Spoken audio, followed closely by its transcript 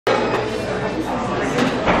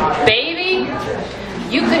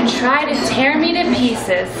You could try to tear me to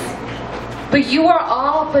pieces, but you are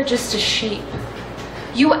all but just a sheep.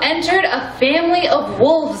 You entered a family of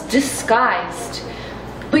wolves disguised,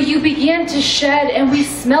 but you began to shed and we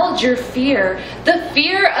smelled your fear, the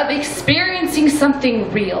fear of experiencing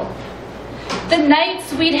something real. The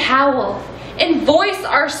nights we'd howl and voice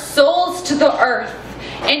our souls to the earth,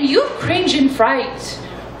 and you cringe in fright,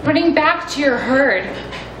 running back to your herd.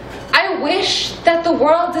 I wish that the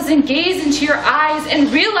world doesn't gaze into your eyes and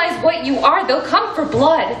realize what you are. They'll come for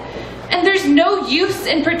blood, and there's no use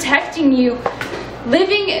in protecting you.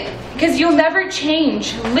 Living, because you'll never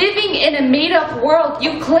change. Living in a made-up world.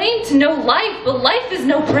 You claim to know life, but life is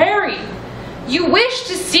no prairie. You wish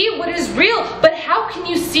to see what is real, but how can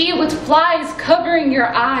you see with flies covering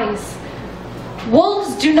your eyes?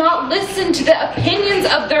 Wolves do not listen to the opinions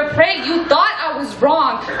of their prey. You thought I was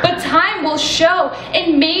wrong, but time will show,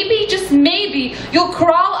 and maybe, just maybe, you'll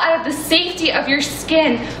crawl out of the safety of your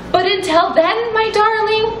skin. But until then, my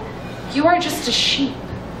darling, you are just a sheep.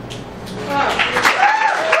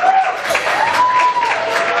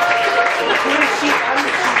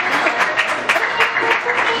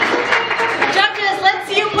 Judges, let's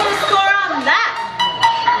see who put a score on that.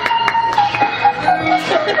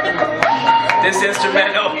 This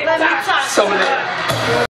instrumental, so lit.